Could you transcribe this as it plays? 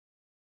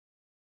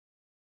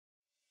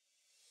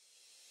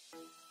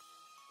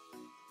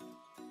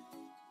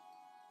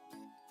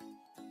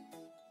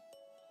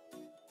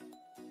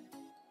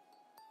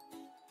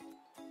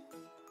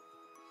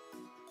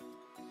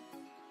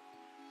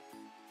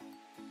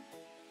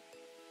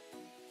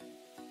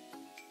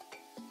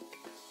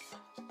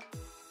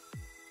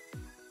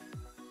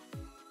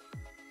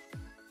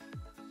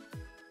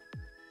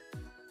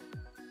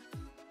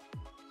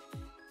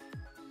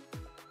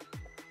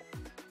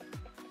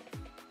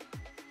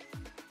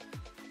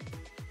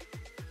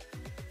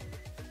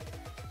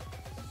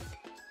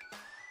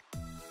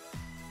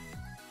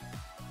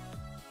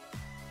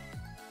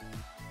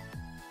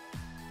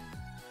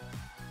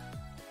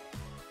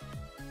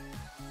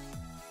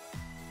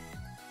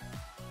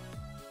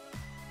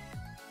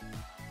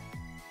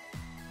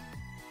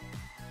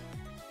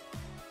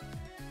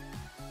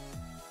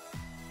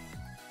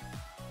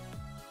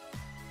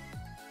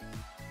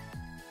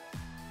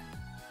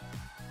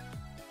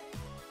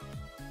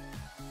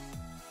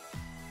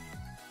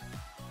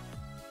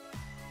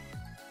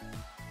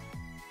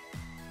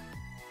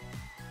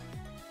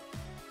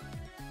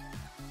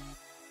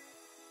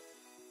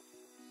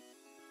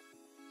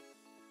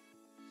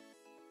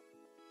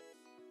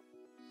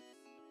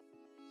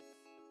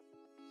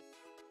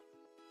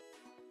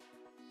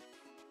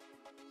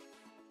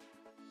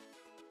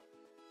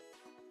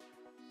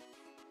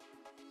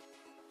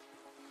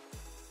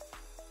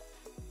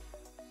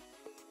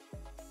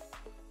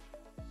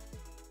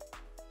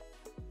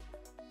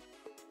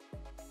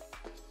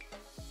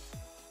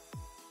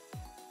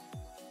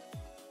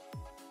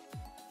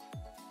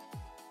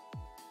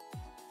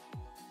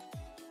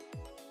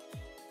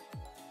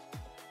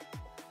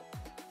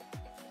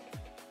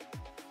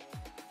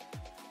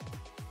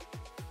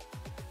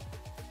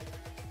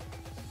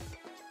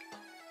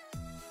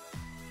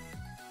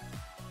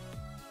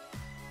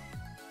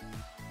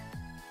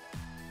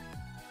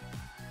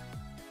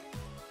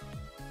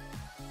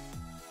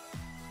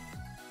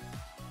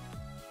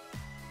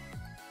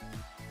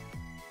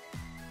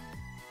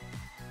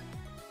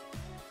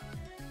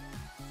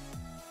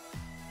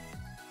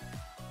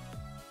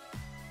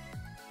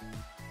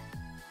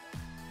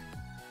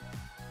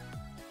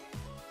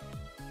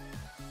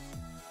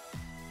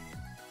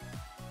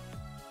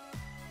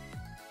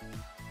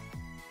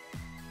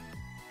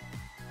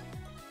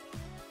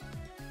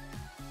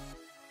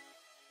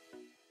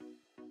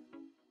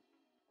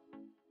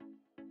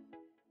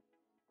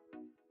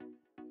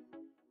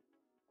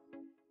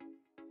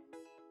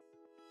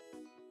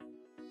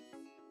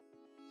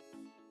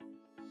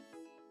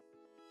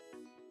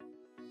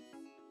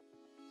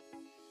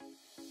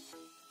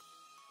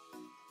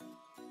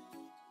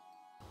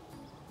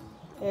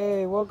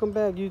Hey, welcome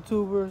back,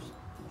 YouTubers.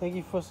 Thank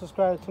you for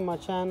subscribing to my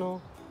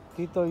channel,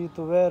 Tito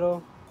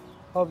YouTubero.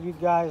 Hope you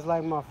guys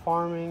like my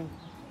farming.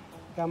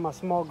 Got my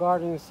small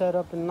garden set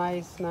up and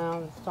nice now.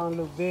 It's starting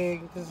to look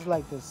big. This is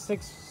like the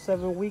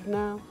 6-7 week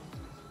now.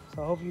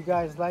 So I hope you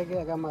guys like it.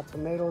 I got my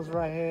tomatoes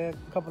right here,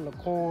 a couple of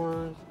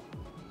corns,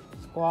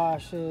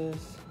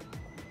 squashes,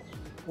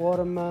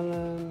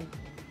 watermelon,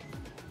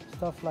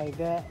 stuff like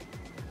that.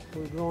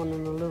 We're growing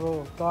in a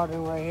little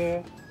garden right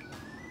here.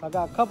 I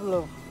got a couple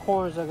of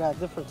corns that got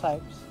different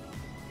types.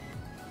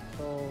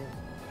 So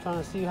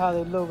trying to see how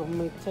they look.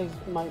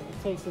 It might be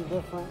tasting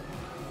different.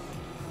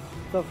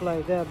 Stuff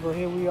like that. But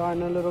here we are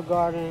in a little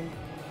garden.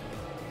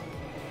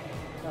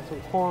 Got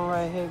some corn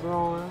right here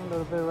growing, a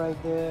little bit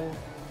right there.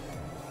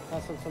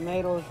 Got some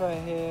tomatoes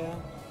right here.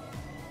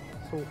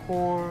 Some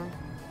corn.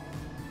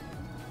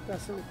 Got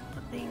some,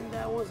 I think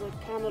that was a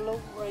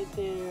cantaloupe right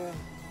there.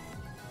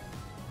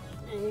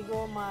 And here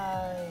go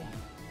my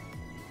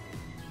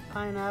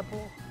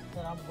pineapple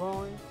that I'm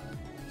growing.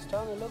 It's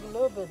starting to look a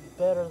little bit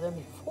better than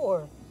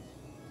before.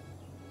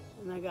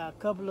 And I got a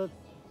couple of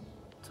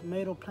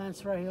tomato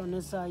plants right here on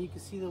this side. You can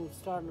see them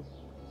starting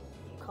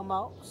to come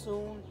out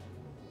soon.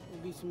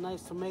 There'll be some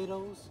nice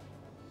tomatoes.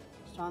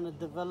 Starting to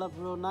develop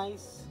real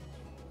nice.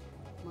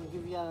 I'm gonna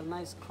give you a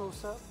nice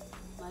close-up.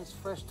 Nice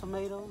fresh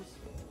tomatoes.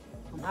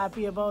 I'm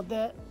happy about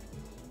that.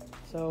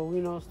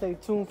 So, stay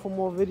tuned for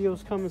more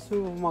videos coming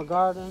soon with my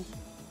garden.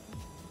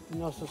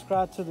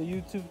 Subscribe to the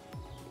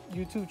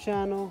YouTube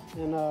channel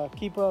and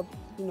keep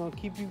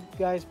you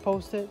guys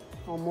posted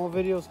on more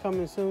videos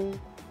coming soon.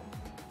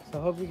 So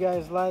I hope you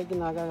guys like it.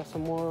 And I got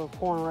some more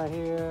corn right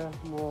here,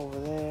 more over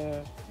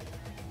there,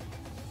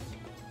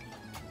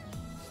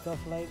 stuff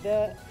like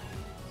that.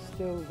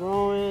 Still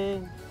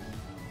growing.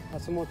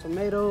 Got some more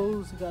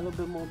tomatoes. Got a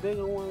little bit more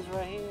bigger ones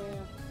right here.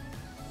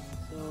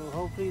 So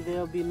hopefully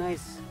they'll be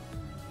nice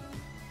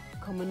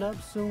coming up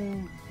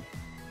soon.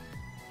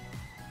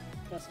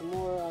 Got some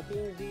more, I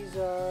think these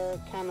are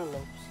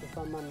cantaloupes, if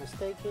I'm not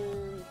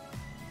mistaken.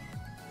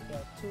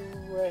 Got two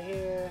right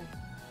here.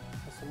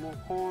 Got some more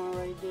corn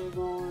right there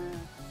going.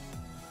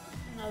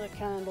 Another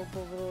cantaloupe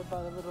over there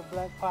by the little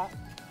black pot.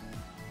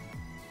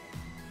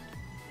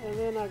 And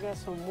then I got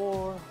some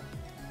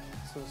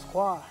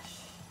squash.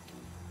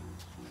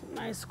 Some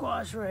nice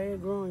squash right here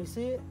growing, you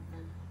see it?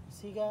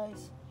 See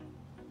guys?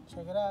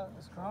 Check it out,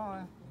 it's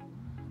growing.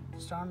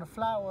 It's starting to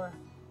flower.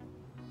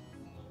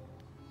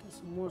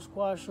 Some more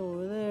squash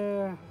over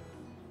there.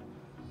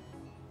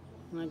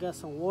 And I got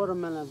some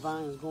watermelon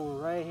vines going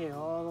right here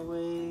all the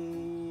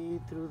way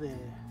through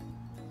there.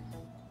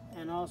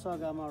 And also I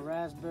got my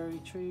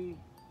raspberry tree.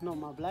 No,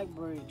 my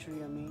blackberry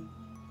tree, I mean.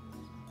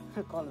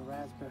 I call it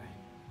raspberry.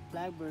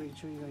 Blackberry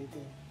tree right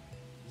there.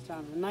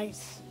 Starting to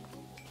nice.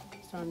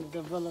 Starting to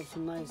develop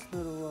some nice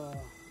little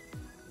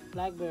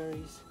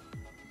blackberries.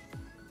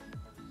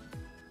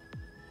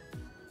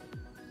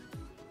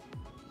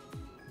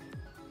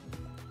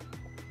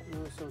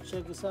 So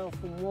check us out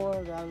for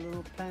more. Got a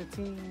little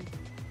plantain,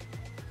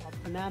 a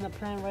banana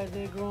plant right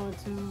there growing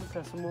too.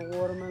 Got some more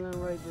watermelon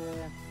right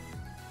there.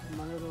 And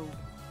my little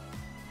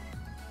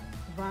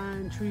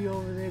vine tree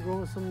over there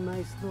growing some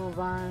nice little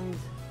vines.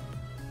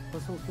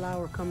 With some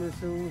flower coming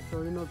soon.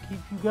 So keep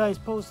you guys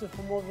posted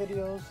for more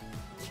videos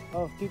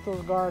of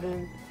Tito's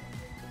garden.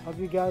 Hope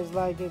you guys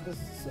like it. This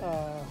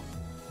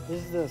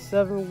is the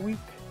 7th week.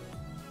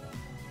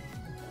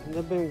 And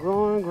they've been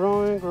growing.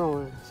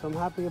 So I'm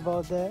happy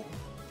about that.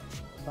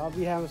 So I'll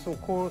be having some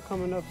corn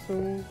coming up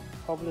soon.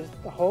 Hope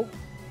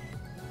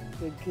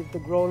they get to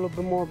grow a little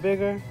bit more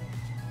bigger.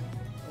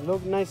 They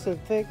look nice and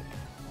thick.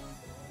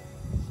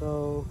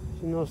 So,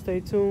 stay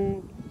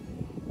tuned.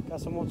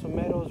 Got some more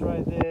tomatoes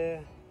right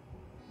there.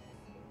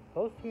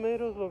 Those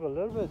tomatoes look a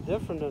little bit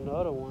different than the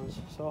other ones.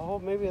 So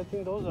I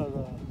think those are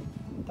the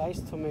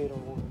diced tomato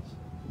ones,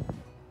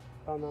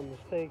 if I'm not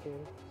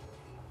mistaken.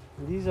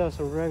 And these are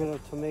some regular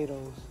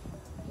tomatoes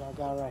that I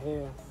got right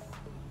here.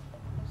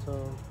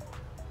 So,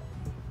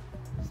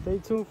 stay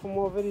tuned for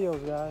more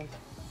videos, guys.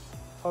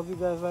 Hope you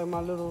guys like my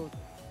little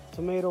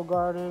tomato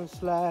garden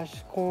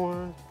 /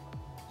 corn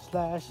 /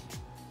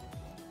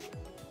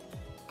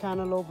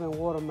 cantaloupe and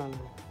watermelon.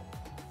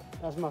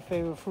 That's my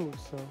favorite fruit,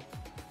 so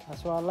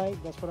that's what I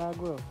like, that's what I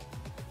grow.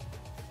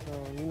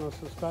 So,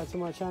 subscribe to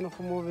my channel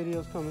for more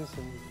videos coming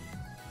soon.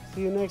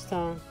 See you next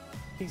time.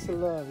 Peace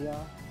and love,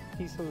 y'all.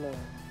 Peace and love.